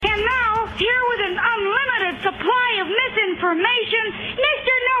here with an unlimited supply of misinformation,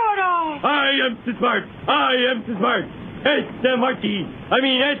 Mr. Know-It-All. I am so smart. I am so smart. S-M-R-T. I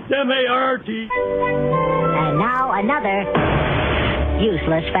mean S-M-A-R-T. And now another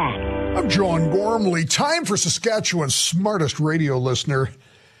useless fact. I'm John Gormley. Time for Saskatchewan's smartest radio listener.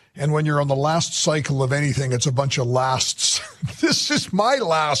 And when you're on the last cycle of anything, it's a bunch of lasts. This is my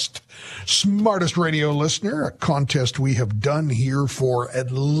last smartest radio listener, a contest we have done here for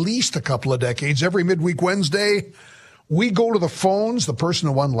at least a couple of decades. Every midweek Wednesday, we go to the phones. The person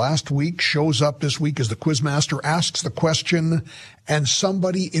who won last week shows up this week as the quizmaster, asks the question, and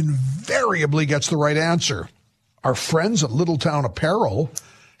somebody invariably gets the right answer. Our friends at Littletown Apparel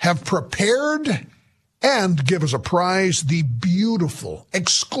have prepared and give us a prize, the beautiful,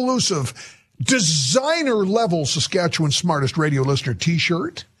 exclusive, designer-level Saskatchewan Smartest Radio Listener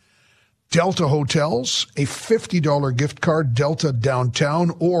T-shirt, Delta Hotels, a $50 gift card, Delta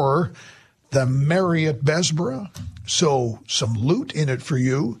Downtown, or the Marriott Besborough. So some loot in it for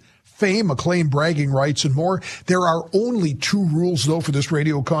you, fame, acclaim, bragging rights, and more. There are only 2 rules, though, for this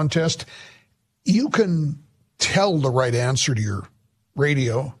radio contest. You can tell the right answer to your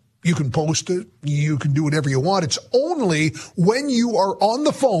radio. You can post it. You can do whatever you want. It's only when you are on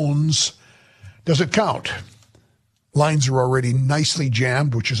the phones does it count. Lines are already nicely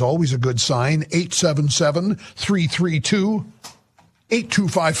jammed, which is always a good sign.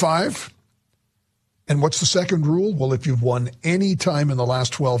 877-332-8255. And what's the second rule? Well, if you've won any time in the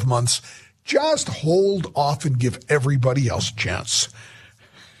last 12 months, just hold off and give everybody else a chance.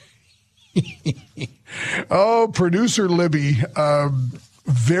 Oh, producer Libby,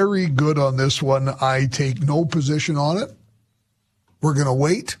 very good on this one. I take no position on it. We're going to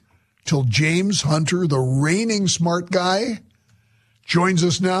wait till James Hunter, the reigning smart guy, joins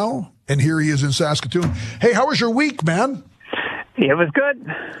us now. And here he is in Saskatoon. Hey, how was your week, man? It was good.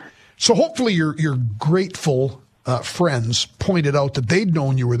 So hopefully your grateful friends pointed out that they'd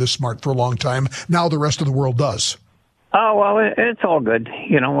known you were this smart for a long time. Now the rest of the world does. Oh, well, it's all good.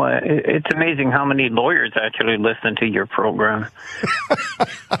 You know, it's amazing how many lawyers actually listen to your program.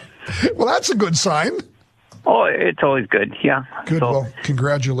 Well, that's a good sign. Oh, it's always good, yeah. Good. So, well,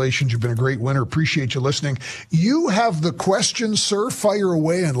 congratulations. You've been a great winner. Appreciate you listening. You have the question, sir. Fire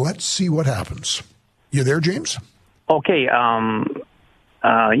away, and let's see what happens. You there, James? Okay.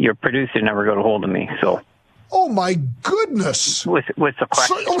 Your producer never got a hold of me, so... Oh, my goodness. With the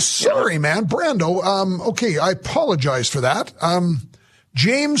question. Sorry, man. Brando, okay, I apologize for that.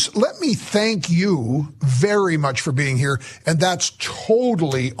 James, let me thank you very much for being here, and that's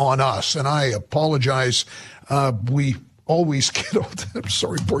totally on us, and I apologize. We always get out. I'm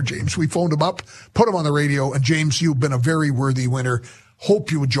sorry, poor James. We phoned him up, put him on the radio, and James, you've been a very worthy winner.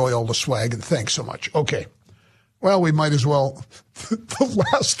 Hope you enjoy all the swag, and thanks so much. Okay. Well, we might as well, the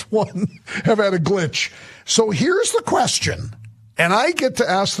last one, have had a glitch. So here's the question, and I get to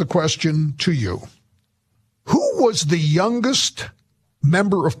ask the question to you. Who was the youngest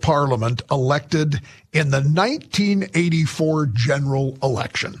member of Parliament elected in the 1984 general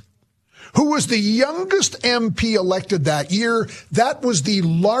election? Who was the youngest MP elected that year? That was the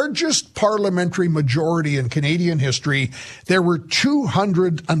largest parliamentary majority in Canadian history. There were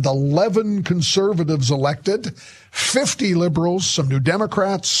 211 Conservatives elected, 50 Liberals, some New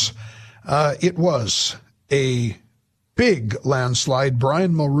Democrats. It was a big landslide.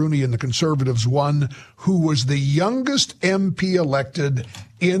 Brian Mulrooney and the Conservatives won. Who was the youngest MP elected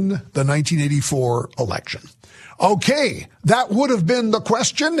in the 1984 election? Okay, that would have been the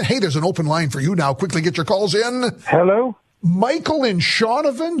question. Hey, there's an open line for you now. Quickly get your calls in. Hello? Michael in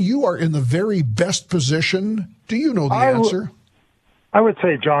Shaunavon, you are in the very best position. Do you know the answer? I would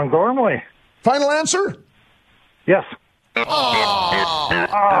say John Gormley. Final answer? Yes.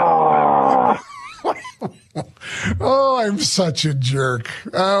 Oh, I'm such a jerk.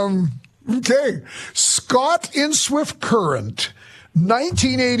 Okay. Scott in Swift Current.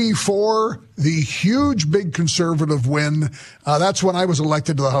 1984, the huge, big Conservative win. That's when I was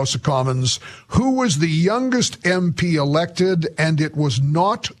elected to the House of Commons. Who was the youngest MP elected? And it was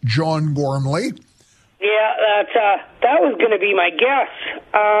not John Gormley. Yeah, that was going to be my guess.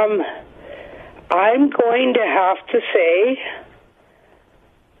 I'm going to have to say,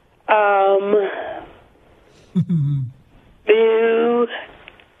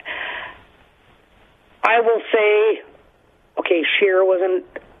 I will say, okay, Scheer wasn't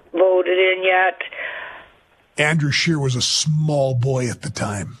voted in yet. Andrew Scheer was a small boy at the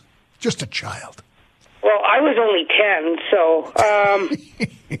time, just a child. Well, I was only 10, so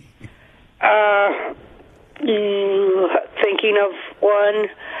thinking of one.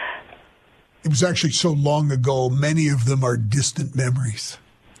 It was actually so long ago, many of them are distant memories.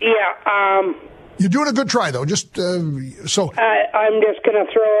 Yeah. You're doing a good try, though. Just I'm just going to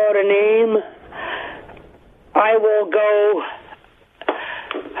throw out a name. I will go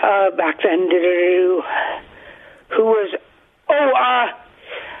back then. Who was?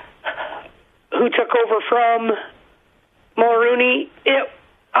 Who took over from Mulrooney?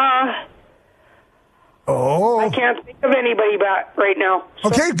 I can't think of anybody back right now. So.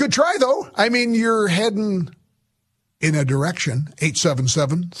 Okay, good try, though. I mean, you're heading in a direction.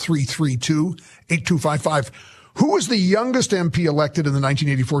 877-332-8255. Who was the youngest MP elected in the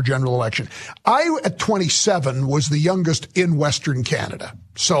 1984 general election? I, at 27, was the youngest in Western Canada.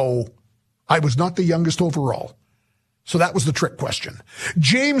 So I was not the youngest overall. So that was the trick question.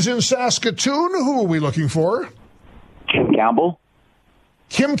 James in Saskatoon, who are we looking for? Kim Campbell.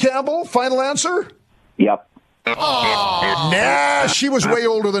 Kim Campbell, final answer? Yep. Nah, she was way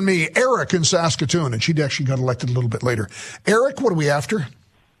older than me. Eric in Saskatoon, and she actually got elected a little bit later. Eric, what are we after?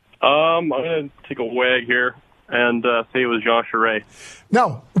 I'm going to take a wag here and say it was Jean Charest.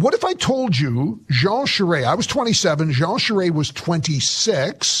 Now, what if I told you Jean Charest, I was 27, Jean Charest was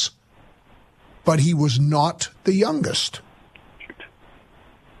 26, but he was not the youngest? Shoot.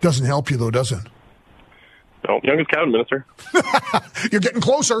 Doesn't help you, though, does it? No, youngest cabinet minister. You're getting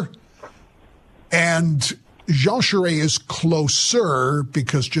closer. And Jean Charest is closer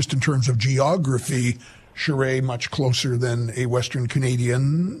because just in terms of geography, Charest much closer than a Western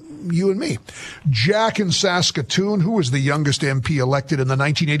Canadian, you and me. Jack in Saskatoon, who was the youngest MP elected in the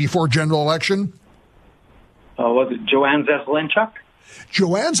 1984 general election? Was it Joanne Zezelenchuk?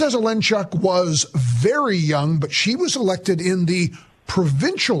 Joanne Zezelenchuk was very young, but she was elected in the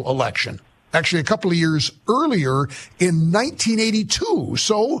provincial election. Actually, a couple of years earlier in 1982.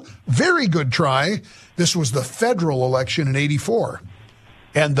 So, very good try. This was the federal election in 84.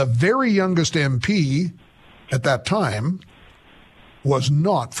 And the very youngest MP at that time was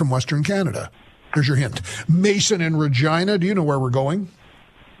not from Western Canada. There's your hint. Mason in Regina, do you know where we're going?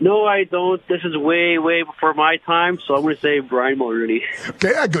 No, I don't. This is way, way before my time, so I'm going to say Brian Mulrooney.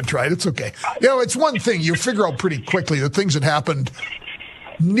 Okay, good try. It's okay. You know, it's one thing. You figure out pretty quickly the things that happened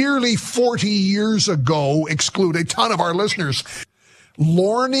nearly 40 years ago exclude a ton of our listeners.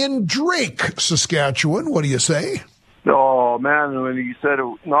 Lorne in Drake, Saskatchewan. What do you say? Oh, man, when you said it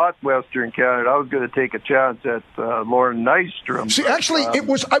not Western Canada, I was going to take a chance at Lorne Nystrom. See, actually, I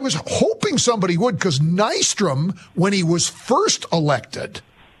was hoping somebody would, because Nystrom, when he was first elected,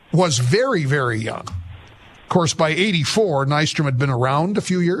 was very, very young. Of course, by 84, Nystrom had been around a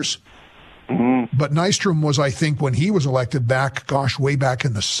few years. Mm-hmm. But Nystrom was, I think, when he was elected way back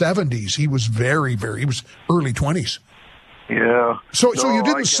in the 70s, he was he was early 20s. Yeah. So you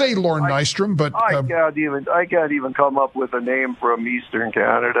didn't say Lorne Nystrom, but I can't even come up with a name from Eastern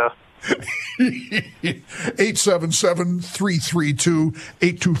Canada.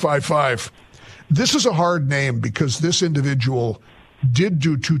 877-332-8255. This is a hard name because this individual did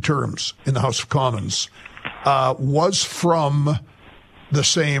do 2 terms in the House of Commons, was from the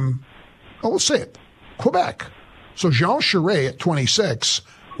same, let's say it, Quebec. So Jean Charest at 26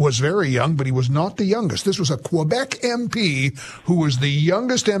 was very young, but he was not the youngest. This was a Quebec MP who was the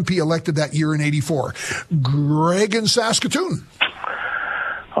youngest MP elected that year in 84. Greg in Saskatoon.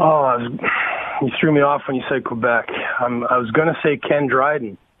 Oh, you threw me off when you said Quebec. I was going to say Ken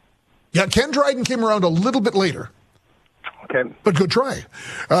Dryden. Yeah, Ken Dryden came around a little bit later. Okay. But good try.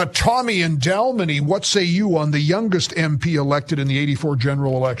 Tommy in Dalmany, what say you on the youngest MP elected in the 84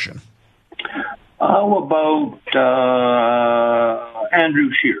 general election? How about Andrew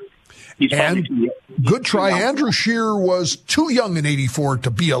Scheer? Good try. Andrew Scheer was too young in 84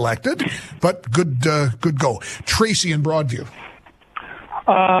 to be elected, but good go. Tracy in Broadview.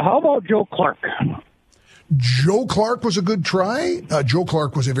 How about Joe Clark? Joe Clark was a good try. Joe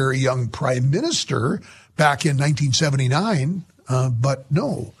Clark was a very young prime minister back in 1979, but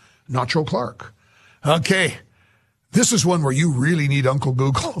no, not Joe Clark. Okay. This is one where you really need Uncle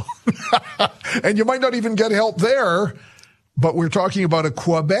Google. And you might not even get help there, but we're talking about a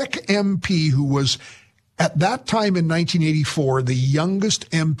Quebec MP who was, at that time in 1984, the youngest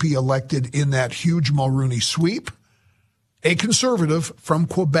MP elected in that huge Mulrooney sweep, a conservative from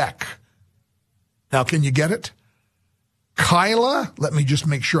Quebec. Now, can you get it? Kyla, let me just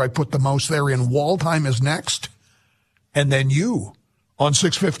make sure I put the mouse there in. Waldheim is next. And then you on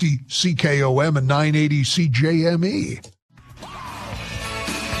 650 CKOM and 980 CJME.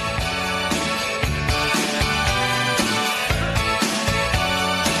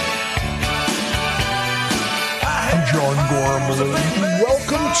 I'm John Gormley.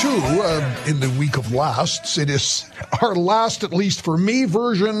 Welcome to, in the week of lasts, it is our last, at least for me,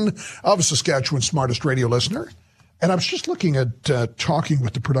 version of Saskatchewan's smartest radio listener. And I was just looking at talking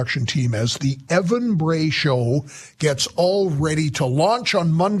with the production team as the Evan Bray Show gets all ready to launch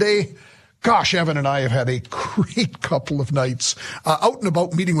on Monday. Gosh, Evan and I have had a great couple of nights out and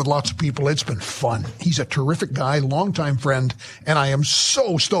about meeting with lots of people. It's been fun. He's a terrific guy, longtime friend, and I am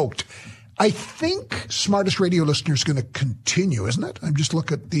so stoked. I think Smartest Radio Listener is going to continue, isn't it? I'm just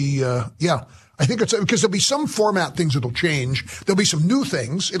looking at the, I think it's because there'll be some format things that'll change. There'll be some new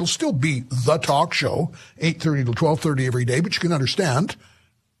things. It'll still be the talk show, 8:30 to 12:30 every day, but you can understand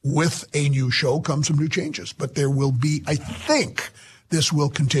with a new show comes some new changes. But there will be, I think this will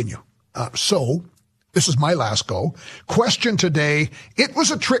continue. So this is my last go. Question today. It was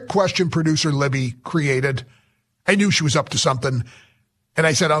a trick question producer Libby created. I knew she was up to something. And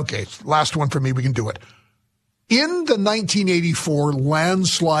I said, okay, last one for me. We can do it. In the 1984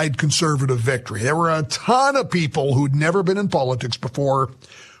 landslide Conservative victory, there were a ton of people who'd never been in politics before.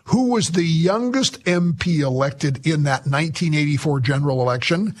 Who was the youngest MP elected in that 1984 general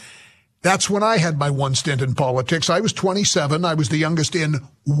election? That's when I had my one stint in politics. I was 27. I was the youngest in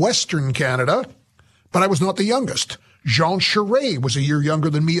Western Canada, but I was not the youngest. Jean Charest was a year younger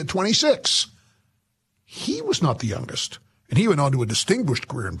than me at 26. He was not the youngest, and he went on to a distinguished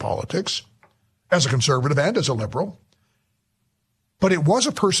career in politics as a Conservative and as a Liberal. But it was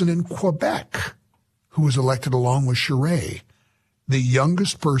a person in Quebec who was elected along with Charest, the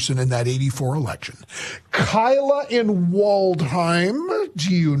youngest person in that 84 election. Kyla in Waldheim,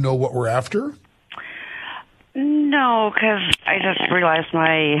 do you know what we're after? No, because I just realized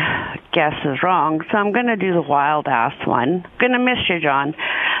my guess is wrong, so I'm going to do the wild ass one. Going to miss you, John.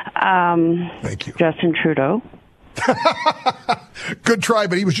 Thank you. Justin Trudeau. Good try,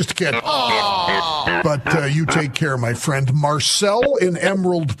 but he was just a kid. But you take care, my friend. Marcel in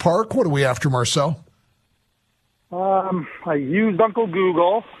Emerald Park. What are we after, Marcel? I used Uncle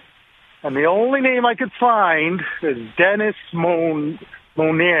Google, and the only name I could find is Dennis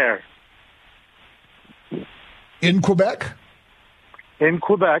Monier. In Quebec? In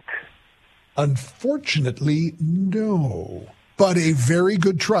Quebec. Unfortunately, no. But a very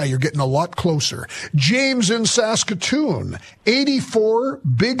good try. You're getting a lot closer. James in Saskatoon, 84,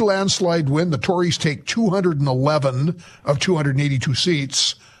 big landslide win. The Tories take 211 of 282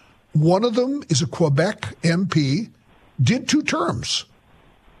 seats. One of them is a Quebec MP, did 2 terms.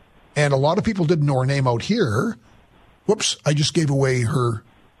 And a lot of people didn't know her name out here. Whoops, I just gave away her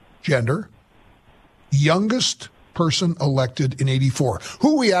gender. Youngest person elected in 84.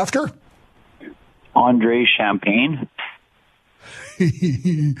 Who are we after? Andre Champagne.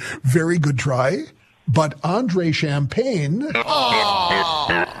 Very good try. But Andre Champagne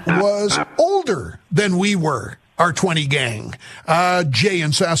was older than we were, our 20 gang. Jay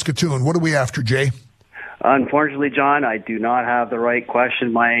in Saskatoon. What are we after, Jay? Unfortunately, John, I do not have the right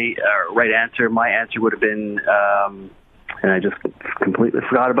question. My right answer. My answer would have been, and I just completely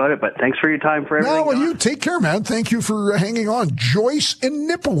forgot about it. But thanks for your time for everything. No, well, you take care, man. Thank you for hanging on. Joyce in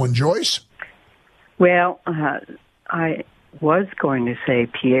Nipawin. Joyce? Well, I was going to say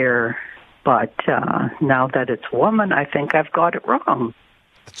Pierre, but now that it's woman, I think I've got it wrong.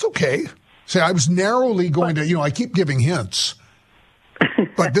 It's okay. See, I was narrowly going to, I keep giving hints.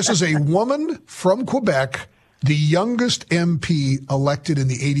 But this is a woman from Quebec, the youngest MP elected in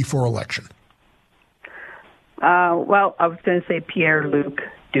the 84 election. Well, I was going to say Pierre-Luc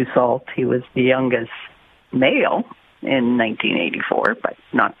Dussault. He was the youngest male in 1984, but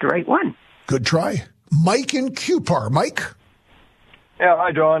not the right one. Good try. Mike in Cupar. Mike? Yeah,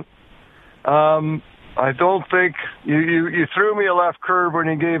 hi, John. I don't think you threw me a left curve when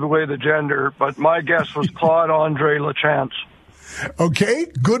you gave away the gender, but my guess was Claude-Andre Lachance. Okay,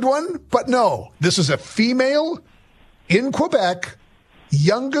 good one, but no. This is a female in Quebec,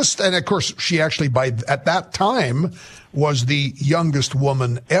 youngest, and of course, she actually, at that time, was the youngest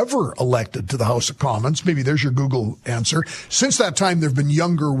woman ever elected to the House of Commons. Maybe there's your Google answer. Since that time, there have been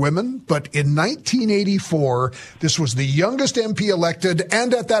younger women, but in 1984, this was the youngest MP elected,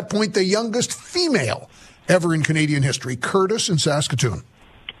 and at that point, the youngest female ever in Canadian history. Curtis in Saskatoon.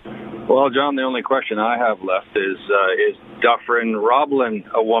 Well, John, the only question I have left is Dufferin Roblin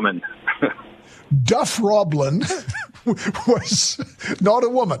a woman? Duff Roblin was not a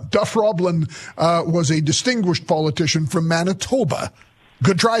woman. Duff Roblin was a distinguished politician from Manitoba.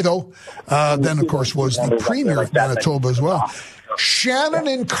 Good try, though. Then, of course, was the premier of Manitoba as well. Shannon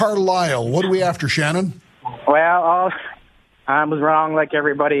in Carlisle. What are we after, Shannon? Well, I was wrong like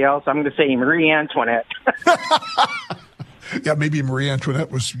everybody else. I'm going to say Marie Antoinette. Yeah, maybe Marie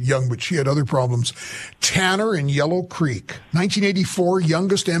Antoinette was young, but she had other problems. Tanner in Yellow Creek. 1984,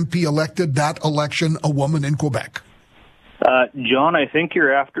 youngest MP elected that election, a woman in Quebec. John, I think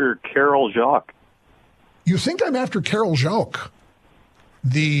you're after Carol Jacques. You think I'm after Carol Jauch,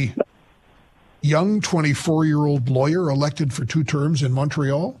 the young 24-year-old lawyer elected for 2 terms in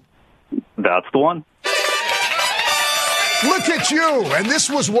Montreal? That's the one. Look at you. And this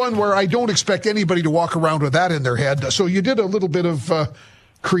was one where I don't expect anybody to walk around with that in their head. So you did a little bit of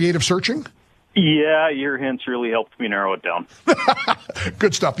creative searching? Yeah, your hints really helped me narrow it down.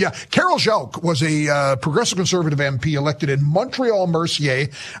 Good stuff. Yeah. Carol Jauch was a progressive conservative MP elected in Montreal-Mercier,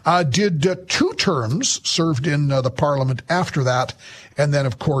 did 2 terms, served in the parliament after that. And then,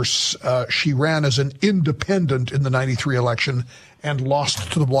 of course, she ran as an independent in the 93 election and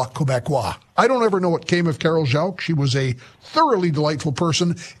lost to the Bloc Québécois. I don't ever know what came of Carol Jauch. She was a thoroughly delightful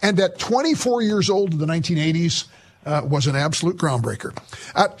person, and at 24 years old in the 1980s, was an absolute groundbreaker.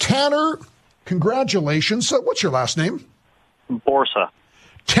 Tanner, congratulations. What's your last name? Borsa.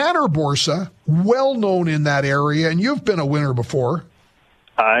 Tanner Borsa, well known in that area, and you've been a winner before.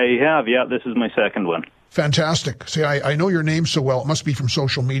 I have, yeah. This is my second one. Fantastic. See, I know your name so well. It must be from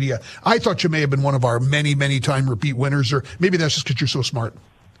social media. I thought you may have been one of our many, many time repeat winners, or maybe that's just because you're so smart.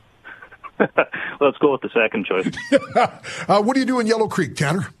 Let's go with the second choice. What do you do in Yellow Creek,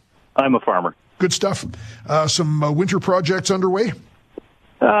 Tanner? I'm a farmer. Good stuff. Some winter projects underway?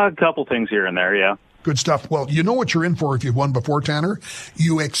 A couple things here and there, yeah. Good stuff. Well, you know what you're in for if you've won before, Tanner.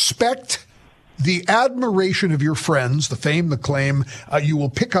 You expect the admiration of your friends, the fame, the claim. You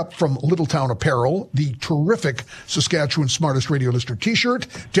will pick up from Littletown Apparel the terrific Saskatchewan Smartest Radio Listener T-shirt.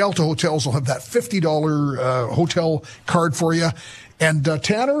 Delta Hotels will have that $50 hotel card for you. And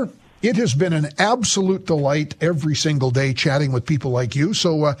Tanner, it has been an absolute delight every single day chatting with people like you.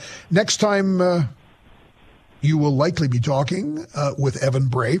 So next time you will likely be talking with Evan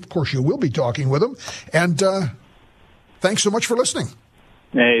Bray. Of course, you will be talking with him. And thanks so much for listening.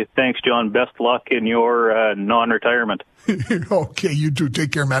 Hey, thanks, John. Best luck in your non-retirement. Okay, you too.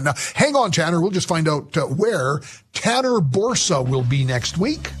 Take care, man. Now, hang on, Tanner. We'll just find out where Tanner Borsa will be next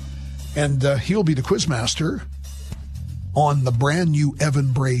week. And he'll be the quizmaster on the brand new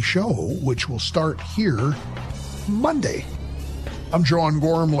Evan Bray show, which will start here Monday. I'm John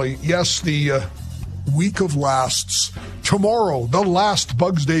Gormley. Yes, the week of lasts. Tomorrow, the last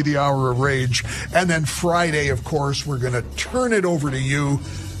Bugs Day, the Hour of Rage. And then Friday, of course, we're going to turn it over to you.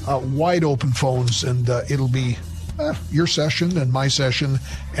 Wide open phones, and it'll be your session and my session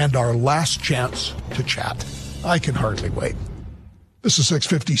and our last chance to chat. I can hardly wait. This is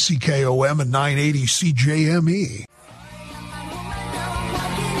 650 CKOM and 980 CJME.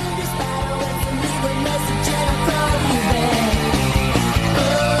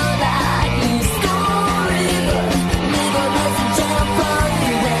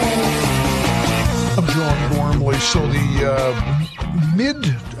 So the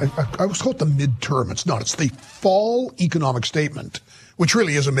I was called the midterm. It's not. It's the fall economic statement, which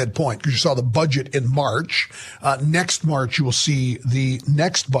really is a midpoint because you saw the budget in March. Next March, you will see the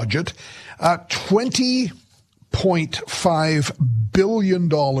next budget. $20.5 billion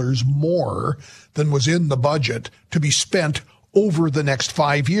more than was in the budget to be spent over the next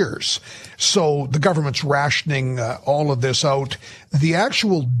 5 years. So the government's rationing all of this out. The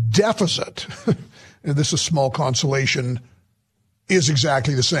actual deficit, and this is small consolation, is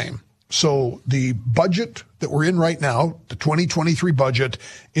exactly the same. So the budget that we're in right now, the 2023 budget,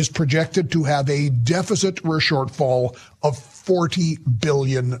 is projected to have a deficit or a shortfall of $40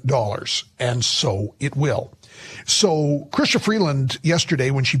 billion. And so it will. So Chrystia Freeland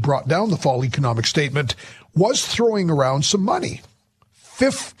yesterday, when she brought down the fall economic statement, was throwing around some money.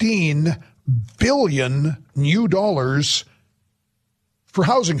 $15 billion new dollars for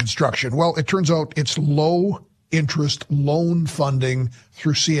housing construction. Well, it turns out it's low interest loan funding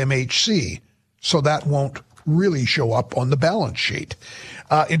through CMHC. So that won't really show up on the balance sheet.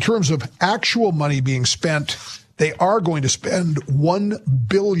 In terms of actual money being spent, they are going to spend $1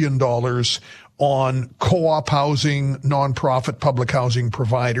 billion on co-op housing, nonprofit public housing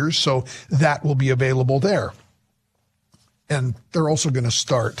providers. So that will be available there. And they're also going to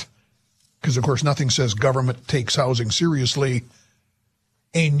start, because of course nothing says government takes housing seriously,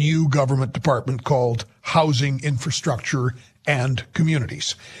 a new government department called Housing, Infrastructure, and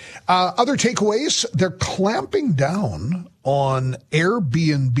Communities. Other takeaways, they're clamping down on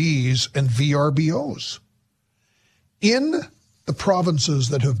Airbnbs and VRBOs. In the provinces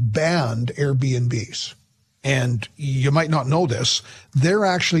that have banned Airbnbs, and you might not know this, they're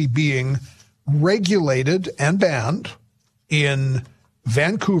actually being regulated and banned in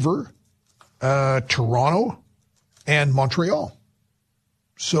Vancouver, Toronto, and Montreal.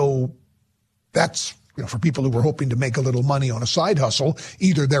 So that's, for people who were hoping to make a little money on a side hustle,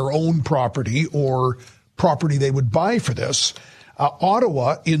 either their own property or property they would buy for this.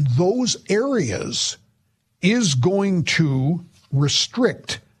 Ottawa, in those areas, is going to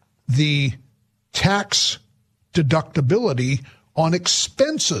restrict the tax deductibility on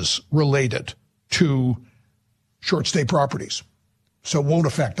expenses related to short stay properties. So it won't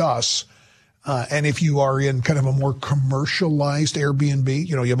affect us. And if you are in kind of a more commercialized Airbnb,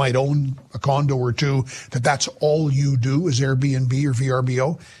 you might own a condo or two, that's all you do is Airbnb or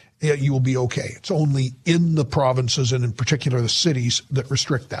VRBO, you will be okay. It's only in the provinces and in particular the cities that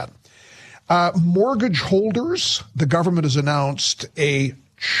restrict that. Mortgage holders, the government has announced a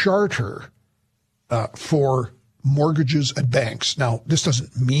charter for mortgages at banks. Now, this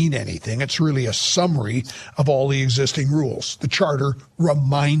doesn't mean anything. It's really a summary of all the existing rules. The charter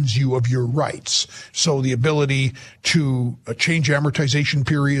reminds you of your rights. So the ability to change amortization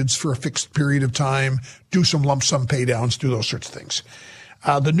periods for a fixed period of time, do some lump sum pay downs, do those sorts of things.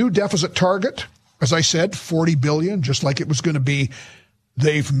 The new deficit target, as I said, $40 billion, just like it was going to be.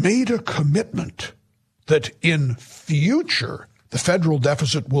 They've made a commitment that in future, the federal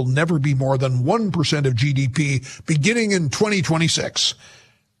deficit will never be more than 1% of GDP beginning in 2026.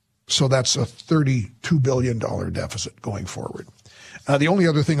 So that's a $32 billion deficit going forward. The only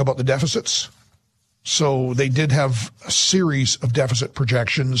other thing about the deficits, so they did have a series of deficit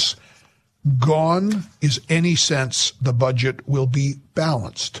projections. Gone is any sense the budget will be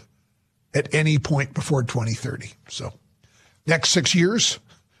balanced at any point before 2030. So next 6 years,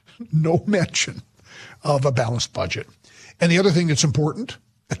 no mention of a balanced budget. And the other thing that's important,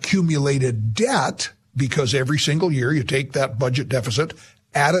 accumulated debt, because every single year you take that budget deficit,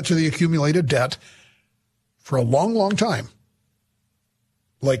 add it to the accumulated debt for a long, long time,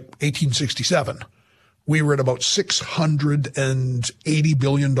 like 1867. We were at about $680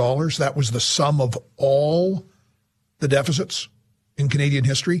 billion. That was the sum of all the deficits in Canadian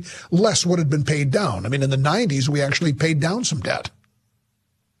history, less what had been paid down. I mean, in the 90s, we actually paid down some debt.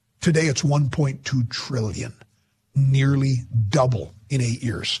 Today, it's $1.2 trillion. Nearly double in 8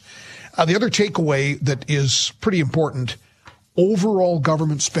 years. The other takeaway that is pretty important, overall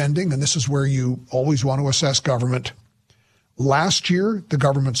government spending, and this is where you always want to assess government. Last year, the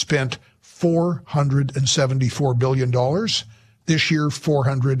government spent $474 billion. This year,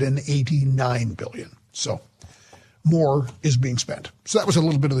 $489 billion. So more is being spent. So that was a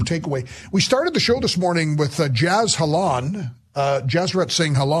little bit of the takeaway. We started the show this morning with Jaz Halan, Jasrat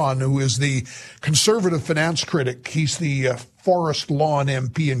Singh Halan, who is the conservative finance critic. He's the Forest Lawn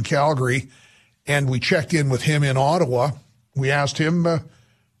MP in Calgary, and we checked in with him in Ottawa. We asked him,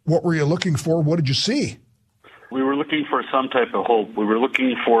 what were you looking for? What did you see? We were looking for some type of hope. We were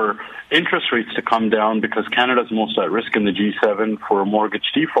looking for interest rates to come down because Canada's most at risk in the G7 for a mortgage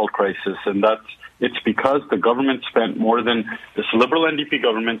default crisis, and it's because the government spent this Liberal NDP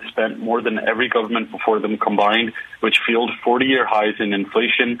government spent more than every government before them combined, which fueled 40-year highs in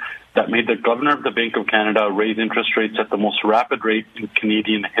inflation that made the Governor of the Bank of Canada raise interest rates at the most rapid rate in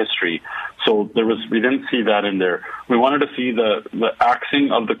Canadian history. So we didn't see that in there. We wanted to see the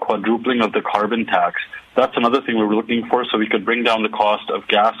axing of the quadrupling of the carbon tax. That's another thing we were looking for, so we could bring down the cost of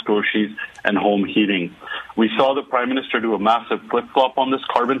gas, groceries, and home heating. We saw the Prime Minister do a massive flip-flop on this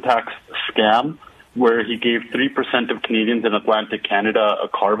carbon tax scam, where he gave 3% of Canadians in Atlantic Canada a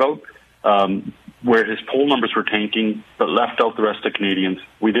carve-out, where his poll numbers were tanking, but left out the rest of Canadians.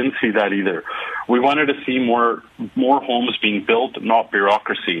 We didn't see that either. We wanted to see more homes being built, not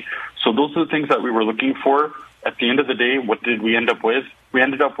bureaucracy. So those are the things that we were looking for. At the end of the day, what did we end up with? We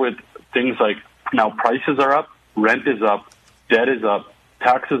ended up with things like now prices are up, rent is up, debt is up,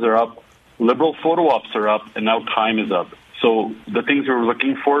 taxes are up, Liberal photo ops are up, and now time is up. So the things we were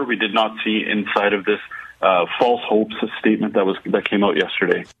looking for, we did not see inside of this false hopes statement that came out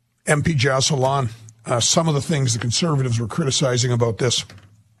yesterday. MP Jaz Halan, some of the things the Conservatives were criticizing about this.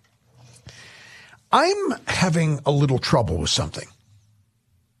 I'm having a little trouble with something.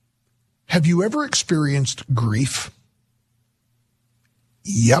 Have you ever experienced grief?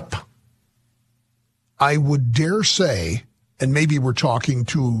 Yep. I would dare say, and maybe we're talking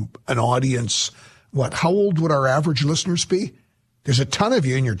to an audience, how old would our average listeners be? There's a ton of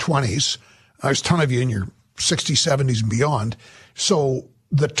you in your 20s. There's a ton of you in your 60s, 70s, and beyond. So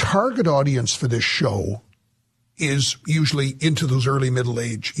the target audience for this show is usually into those early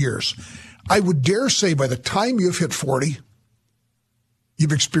middle-age years. I would dare say by the time you've hit 40,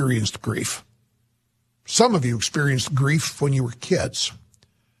 you've experienced grief. Some of you experienced grief when you were kids.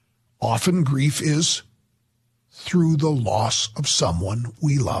 Often grief is through the loss of someone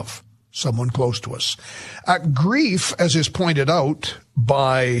we love, someone close to us. Grief, as is pointed out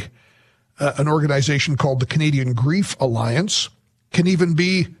by an organization called the Canadian Grief Alliance, can even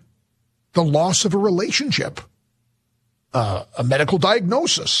be the loss of a relationship, a medical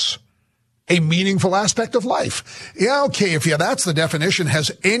diagnosis, a meaningful aspect of life. Yeah, okay, if that's the definition,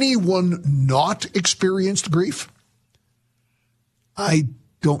 has anyone not experienced grief? I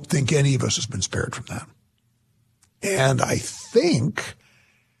don't think any of us has been spared from that. And I think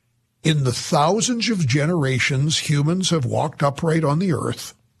in the thousands of generations humans have walked upright on the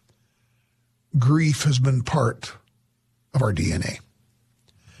earth, grief has been part of our DNA.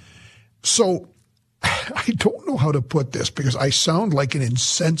 So I don't know how to put this because I sound like an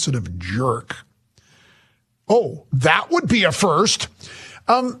insensitive jerk. Oh, that would be a first.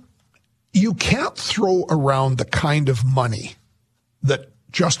 You can't throw around the kind of money that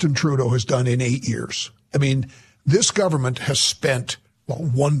Justin Trudeau has done in 8 years. I mean, this government has spent, well,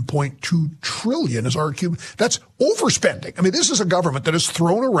 $1.2 trillion is argued. That's overspending. I mean, this is a government that has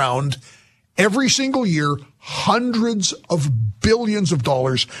thrown around every single year hundreds of billions of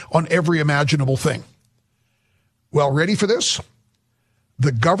dollars on every imaginable thing. Well, ready for this?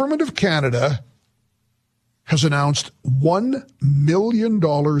 The government of Canada has announced $1 million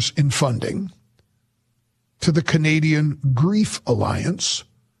in funding to the Canadian Grief Alliance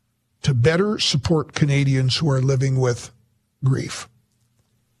to better support Canadians who are living with grief.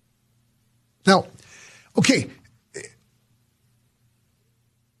 Now, okay,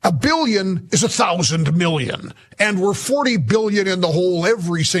 $1 billion is 1,000 million, and we're 40 billion in the hole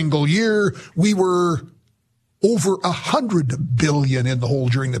every single year. We were over 100 billion in the hole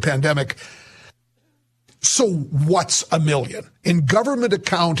during the pandemic. So what's $1 million? In government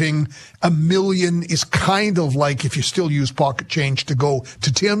accounting, $1 million is kind of like if you still use pocket change to go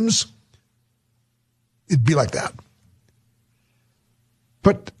to Tim's. It'd be like that.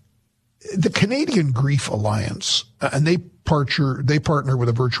 But the Canadian Grief Alliance, and they partner with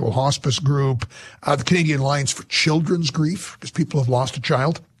a virtual hospice group, the Canadian Alliance for Children's Grief, because people have lost a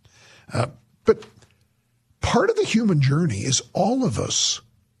child. But part of the human journey is all of us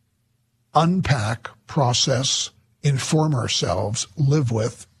unpack, process, inform ourselves, live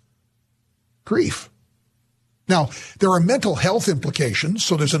with grief. Now, there are mental health implications,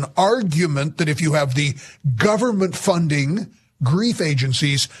 so there's an argument that if you have the government funding grief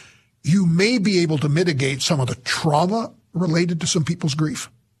agencies, you may be able to mitigate some of the trauma related to some people's grief.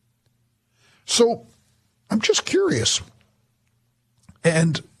 So I'm just curious.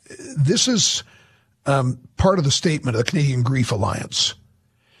 And this is part of the statement of the Canadian Grief Alliance.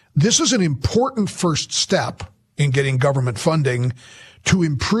 This is an important first step in getting government funding to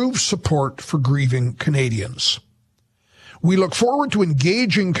improve support for grieving Canadians. We look forward to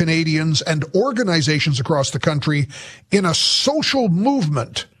engaging Canadians and organizations across the country in a social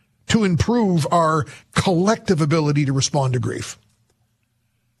movement to improve our collective ability to respond to grief.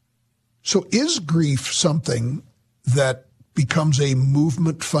 So is grief something that becomes a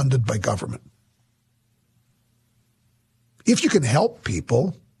movement funded by government? If you can help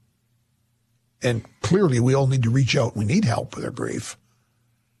people, and clearly we all need to reach out, we need help with our grief,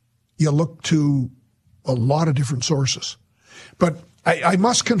 you look to a lot of different sources. But I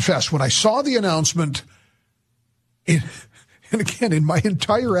must confess, when I saw the announcement, and again, in my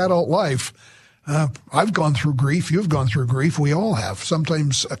entire adult life, I've gone through grief, you've gone through grief, we all have,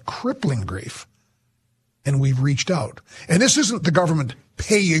 sometimes a crippling grief, and we've reached out. And this isn't the government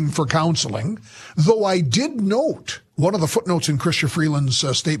paying for counseling, though I did note, one of the footnotes in Chrystia Freeland's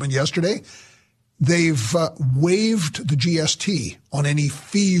statement yesterday, they've waived the GST on any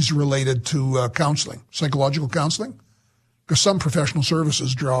fees related to counseling, psychological counseling, because some professional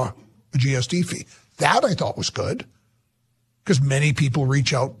services draw a GST fee. That I thought was good, because many people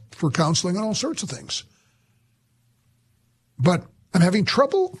reach out for counseling on all sorts of things. But I'm having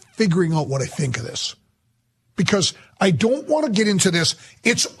trouble figuring out what I think of this, because I don't want to get into this,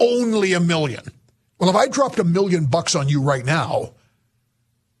 it's only $1 million. Well, if I dropped $1 million on you right now,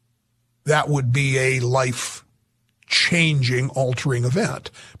 that would be a life-changing, altering event.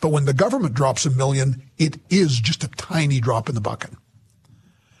 But when the government drops $1 million, it is just a tiny drop in the bucket.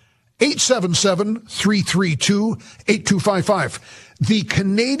 877-332-8255. The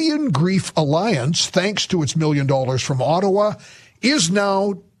Canadian Grief Alliance, thanks to its $1 million from Ottawa, is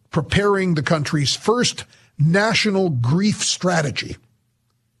now preparing the country's first national grief strategy.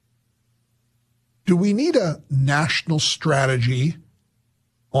 Do we need a national strategy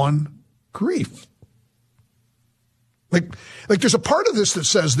on grief? Like there's a part of this that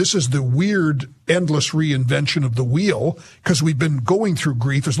says this is the weird, endless reinvention of the wheel because we've been going through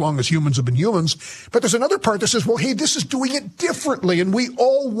grief as long as humans have been humans. But there's another part that says, well, hey, this is doing it differently, and we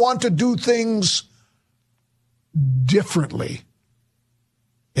all want to do things differently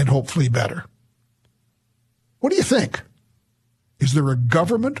and hopefully better. What do you think? Is there a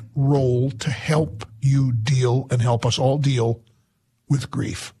government role to help you deal and help us all deal with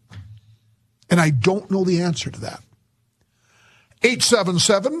grief? And I don't know the answer to that.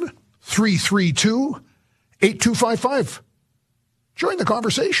 877-332-8255. Join the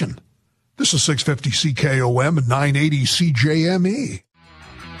conversation. This is 650 CKOM and 980 CJME.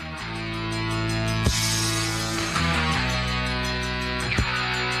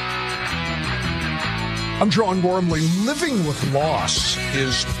 I'm John Gormley. Living with loss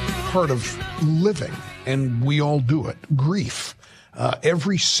is part of living, and we all do it. Grief.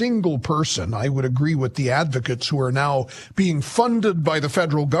 Every single person, I would agree with the advocates who are now being funded by the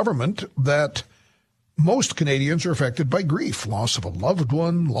federal government, that most Canadians are affected by grief. Loss of a loved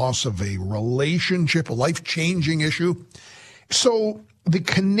one, loss of a relationship, a life-changing issue. So the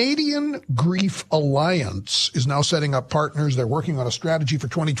Canadian Grief Alliance is now setting up partners. They're working on a strategy for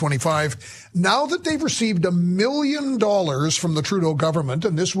 2025. Now that they've received $1 million from the Trudeau government,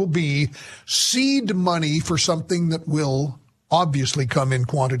 and this will be seed money for something that will obviously come in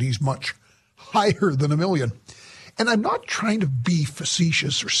quantities much higher than $1 million. And I'm not trying to be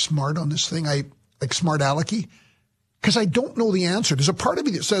facetious or smart on this thing, like smart alecky, because I don't know the answer. There's a part of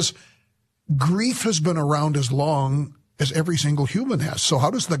me that says grief has been around as long as every single human has. So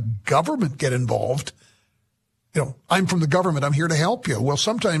how does the government get involved? You know, I'm from the government. I'm here to help you. Well,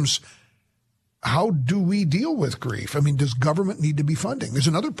 sometimes how do we deal with grief? I mean, does government need to be funding? There's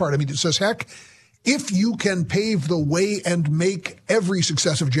another part of me that says, heck, if you can pave the way and make every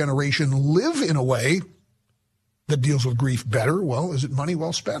successive generation live in a way that deals with grief better, well, is it money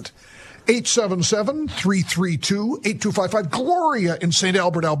well spent? 877-332-8255. Gloria in St.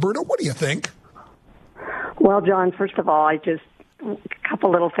 Albert, Alberta. What do you think? Well, John, first of all, a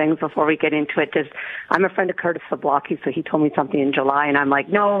couple little things before we get into it. I'm a friend of Curtis Zablocki, so he told me something in July, and I'm like,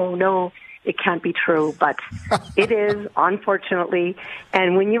 no, it can't be true, but it is, unfortunately.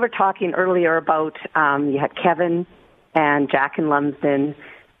 And when you were talking earlier about, you had Kevin and Jack in Lumsden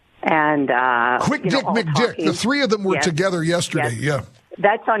and Quick Dick McDick. The three of them were together yesterday. Yes. Yeah.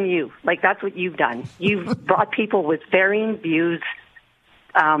 That's on you. Like, that's what you've done. You've brought people with varying views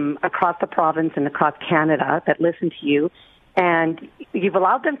across the province and across Canada that listen to you, and you've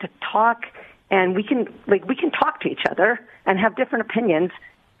allowed them to talk, and we can talk to each other and have different opinions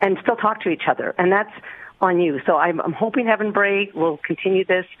and still talk to each other, and that's on you. So I'm hoping Evan Bray will continue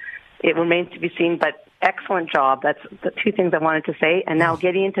this. It remains to be seen, but excellent job. That's the two things I wanted to say. And now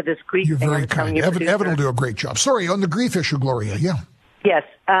getting into this grief You're thing. Very kind. Evan will do a great job. Sorry, on the grief issue, Gloria. Yeah. Yes.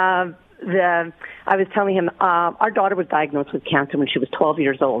 I was telling him our daughter was diagnosed with cancer when she was 12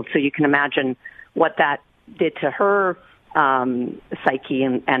 years old, so you can imagine what that did to her psyche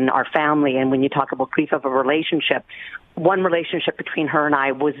and our family. And when you talk about grief of a relationship, one relationship between her and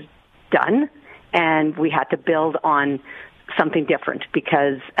I was done, and we had to build on something different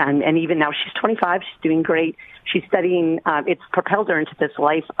because, and even now she's 25, she's doing great. She's studying, it's propelled her into this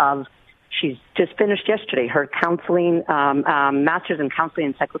life of, she's just finished yesterday her counseling, master's in counseling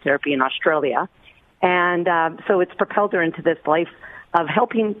and psychotherapy in Australia. And so it's propelled her into this life of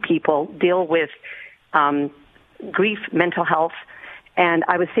helping people deal with grief, mental health. And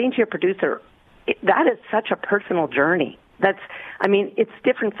I was saying to your producer, that is such a personal journey. It's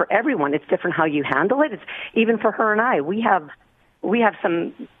different for everyone. It's different how you handle it. It's even for her and I. We have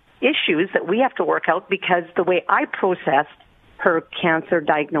some issues that we have to work out because the way I processed her cancer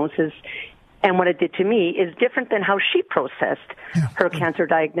diagnosis and what it did to me is different than how she processed her cancer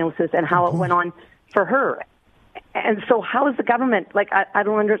diagnosis and how it went on for her. And so how is the government, I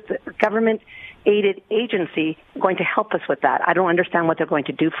don't understand, government-aided agency going to help us with that? I don't understand what they're going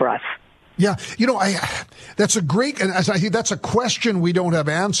to do for us. Yeah, that's a great, and I think that's a question we don't have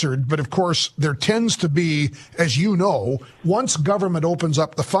answered, but of course there tends to be, as you know, once government opens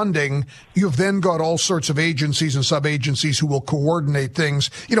up the funding, you've then got all sorts of agencies and sub-agencies who will coordinate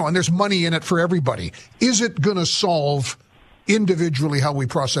things, and there's money in it for everybody. Is it going to solve individually how we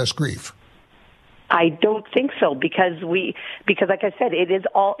process grief? I don't think so because like I said,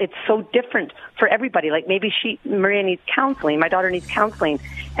 it's so different for everybody. Like maybe Maria needs counseling, my daughter needs counseling,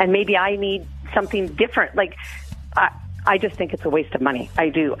 and maybe I need something different. Like, I just think it's a waste of money. I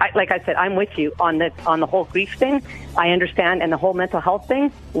do. Like I said, I'm with you on the whole grief thing. I understand, and the whole mental health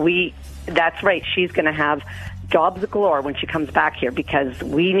thing. That's right. She's going to have jobs galore when she comes back here because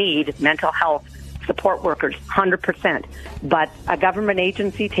we need mental health support workers, 100%. But a government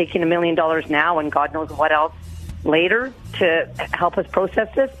agency taking $1 million now and God knows what else later to help us process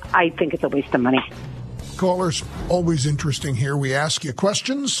this, I think it's a waste of money. Callers, always interesting here. We ask you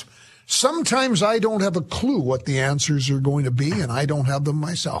questions. Sometimes I don't have a clue what the answers are going to be, and I don't have them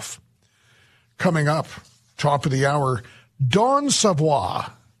myself. Coming up, top of the hour, Dawn Savoie,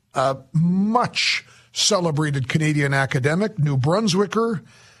 a much celebrated Canadian academic, New Brunswicker,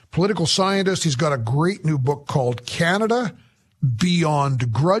 political scientist. He's got a great new book called Canada,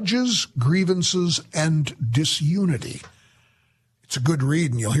 Beyond Grudges, Grievances, and Disunity. It's a good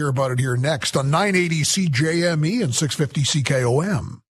read, and you'll hear about it here next on 980 CJME and 650 CKOM.